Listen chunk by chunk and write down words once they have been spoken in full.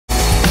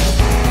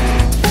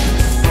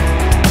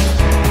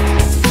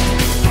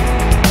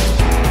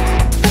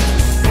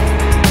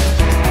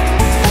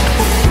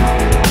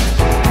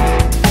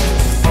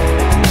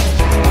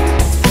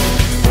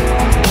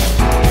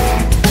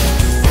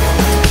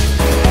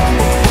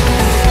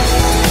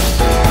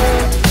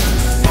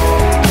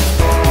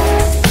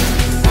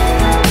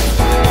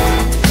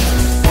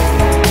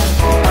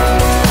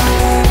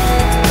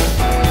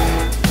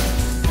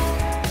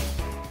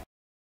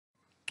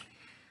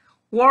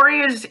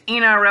Warriors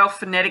NRL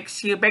fanatics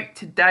here, back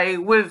today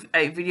with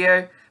a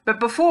video.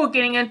 But before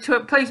getting into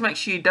it, please make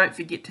sure you don't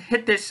forget to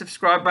hit that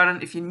subscribe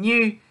button. If you're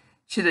new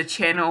to the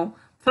channel,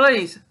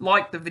 please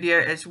like the video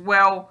as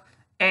well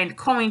and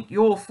comment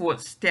your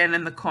thoughts down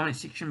in the comment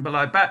section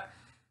below. But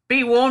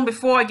be warned,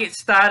 before I get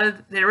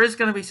started, there is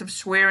going to be some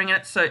swearing in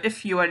it, so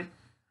if you are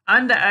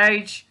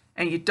underage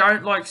and you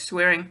don't like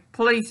swearing,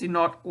 please do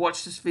not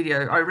watch this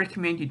video. I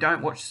recommend you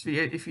don't watch this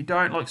video if you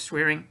don't like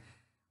swearing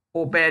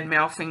or bad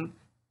mouthing.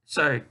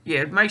 So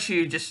yeah, make sure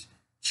you just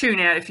tune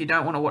out if you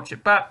don't want to watch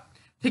it. But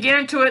to get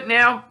into it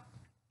now,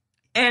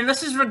 and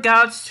this is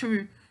regards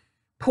to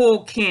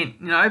Paul Kent.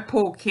 You know,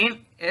 Paul Kent,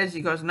 as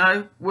you guys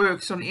know,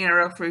 works on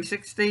NRL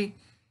 360.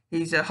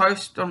 He's a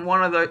host on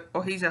one of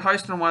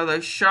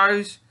those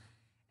shows.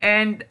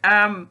 And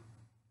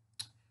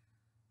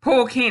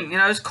Paul Kent, you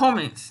know, his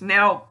comments.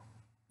 Now,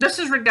 this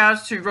is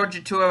regards to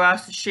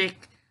Roger-Tuivasa Sheck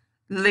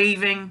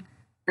leaving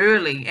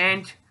early,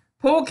 and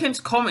Paul Kent's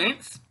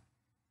comments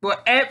were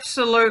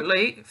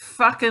absolutely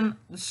fucking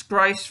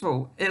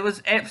disgraceful. It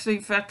was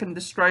absolutely fucking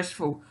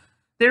disgraceful.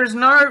 There is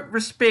no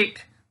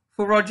respect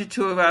for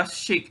Roger-Tuivasa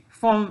Sheck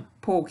from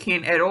Paul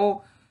Kent at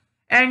all.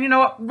 And you know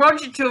what?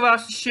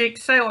 Roger-Tuivasa Sheck,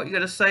 say what you got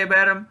to say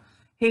about him.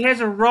 He has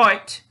a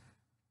right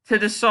to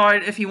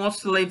decide if he wants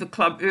to leave the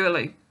club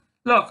early.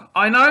 Look,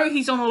 I know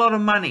he's on a lot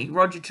of money,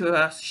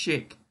 Roger-Tuivasa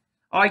Sheck.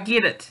 I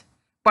get it.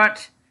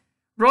 But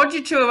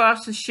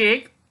Roger-Tuivasa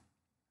Sheck,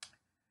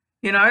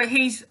 you know,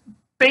 he's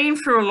been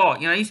through a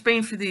lot. You know, he's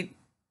been through the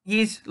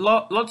years,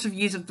 lots of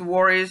years of the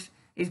Warriors.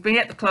 He's been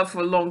at the club for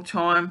a long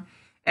time,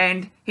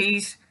 and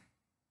he's,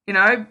 you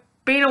know,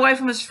 been away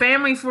from his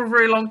family for a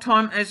very long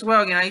time as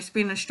well. You know, he's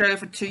been in Australia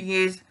for 2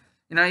 years.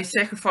 You know, he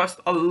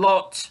sacrificed a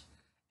lot,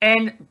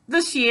 and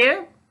this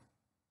year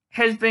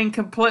has been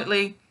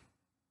completely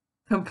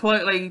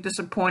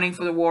disappointing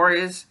for the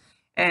Warriors.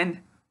 And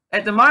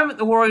at the moment,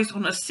 the Warriors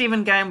on a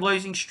 7-game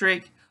losing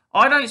streak.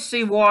 I don't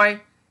see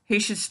why he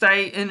should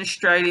stay in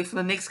Australia for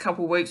the next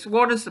couple of weeks.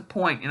 What is the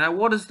point? You know,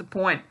 what is the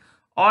point?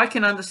 I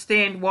can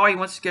understand why he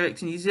wants to go back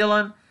to New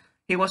Zealand.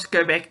 He wants to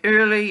go back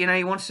early. You know,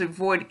 he wants to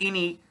avoid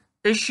any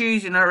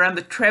issues, you know, around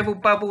the travel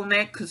bubble and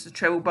that, because the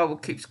travel bubble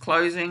keeps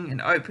closing and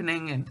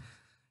opening. And,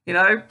 you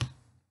know,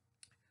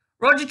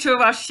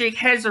 Roger-Tuivasa Sheck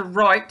has a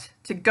right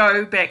to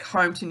go back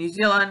home to New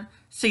Zealand,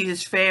 see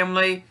his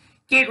family,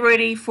 get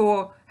ready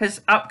for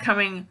his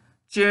upcoming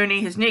journey,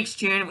 his next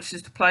journey, which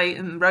is to play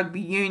in rugby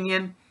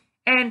union.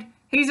 And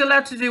he's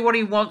allowed to do what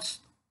he wants.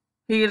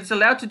 He is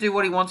allowed to do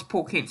what he wants,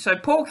 Paul Kent. So,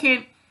 Paul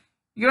Kent,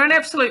 you're an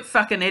absolute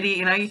fucking idiot.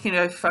 You know, you can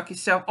go fuck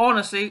yourself.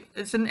 Honestly,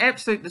 it's an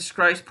absolute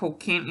disgrace, Paul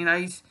Kent. You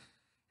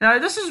know,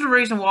 this is the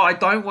reason why I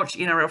don't watch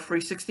NRL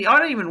 360. I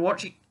don't even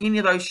watch any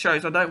of those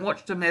shows. I don't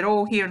watch them at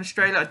all here in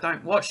Australia. I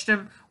don't watch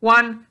them.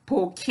 One,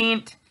 Paul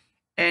Kent,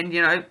 and,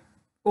 you know,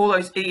 all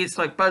those idiots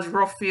like Buzz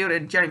Rothfield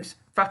and James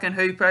fucking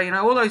Hooper. You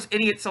know, all those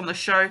idiots on the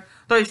show.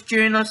 Those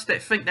journalists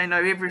that think they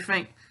know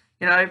everything.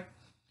 You know,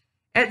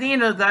 at the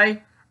end of the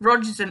day,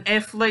 Roger's an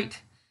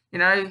athlete. You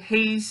know,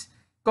 he's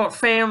got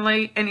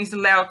family and he's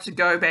allowed to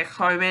go back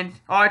home. And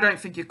I don't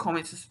think your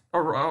comments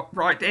are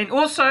right. And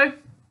also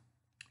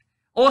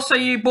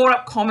you brought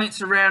up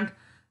comments around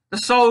the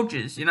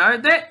soldiers. You know,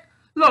 that,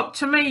 look,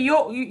 to me,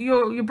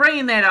 you're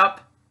bringing that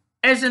up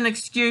as an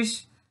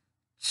excuse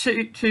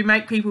to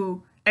make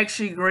people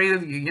actually agree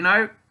with you. You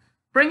know,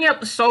 bring out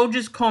the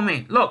soldiers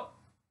comment. Look,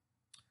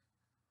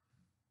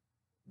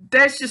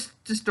 that's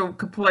just a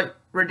complete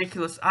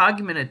ridiculous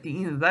argument at the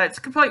end of the day. It's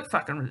a complete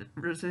fucking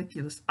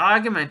ridiculous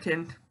argument.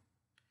 And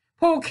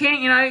Paul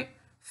Kent, you know,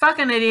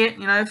 fucking idiot.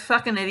 You know,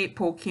 fucking idiot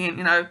Paul Kent.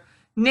 You know,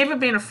 never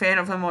been a fan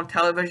of him on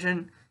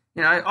television.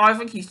 You know, I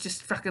think he's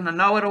just fucking a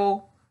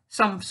know-it-all.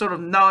 Some sort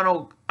of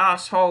know-it-all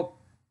asshole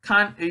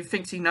cunt who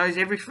thinks he knows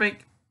everything.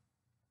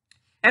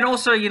 And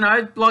also, you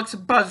know, likes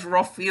of Buzz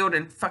Rothfield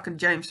and fucking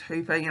James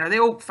Hooper. You know,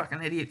 they're all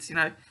fucking idiots, you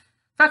know.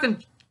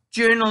 Fucking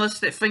journalists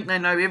that think they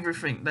know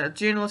everything. They're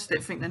journalists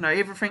that think they know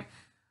everything.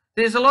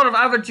 There's a lot of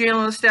other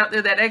journalists out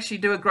there that actually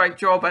do a great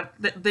job, but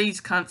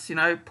these cunts, you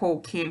know, Paul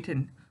Kent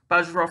and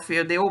Buzz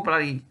Rothfield, they're all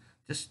bloody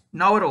just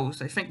know-it-alls.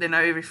 They think they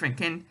know everything,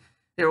 and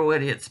they're all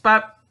idiots.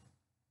 But,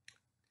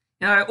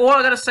 you know, all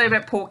I got to say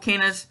about Paul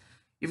Kent is,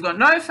 you've got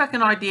no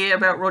fucking idea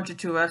about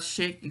Roger-Tuivasa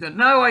Sheck. You've got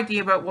no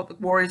idea about what the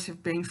Warriors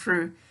have been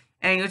through,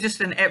 and you're just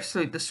an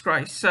absolute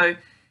disgrace. So,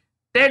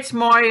 that's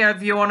my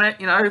view on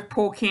it. You know,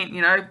 Paul Kent,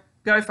 you know,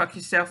 go fuck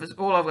yourself is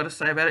all I've got to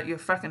say about it. You're a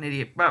fucking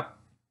idiot. But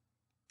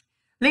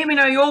let me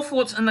know your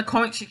thoughts in the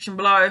comment section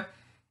below.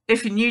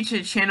 If you're new to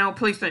the channel,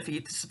 please don't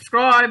forget to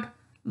subscribe,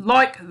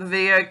 like the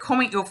video,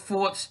 comment your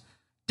thoughts.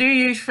 Do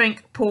you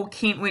think Paul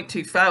Kent went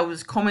too far with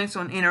his comments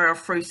on NRL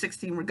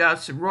 360 in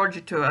regards to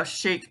Roger-Tuivasa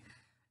Sheck?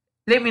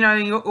 Let me know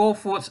your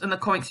thoughts in the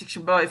comment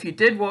section below. If you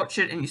did watch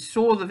it and you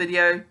saw the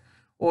video,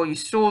 or you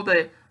saw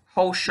the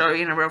whole show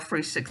NRL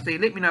 360,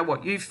 let me know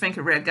what you think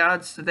in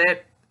regards to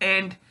that.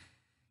 And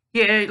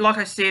yeah, like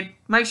I said,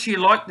 make sure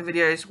you like the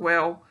video as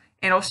well,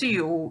 and I'll see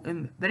you all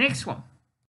in the next one.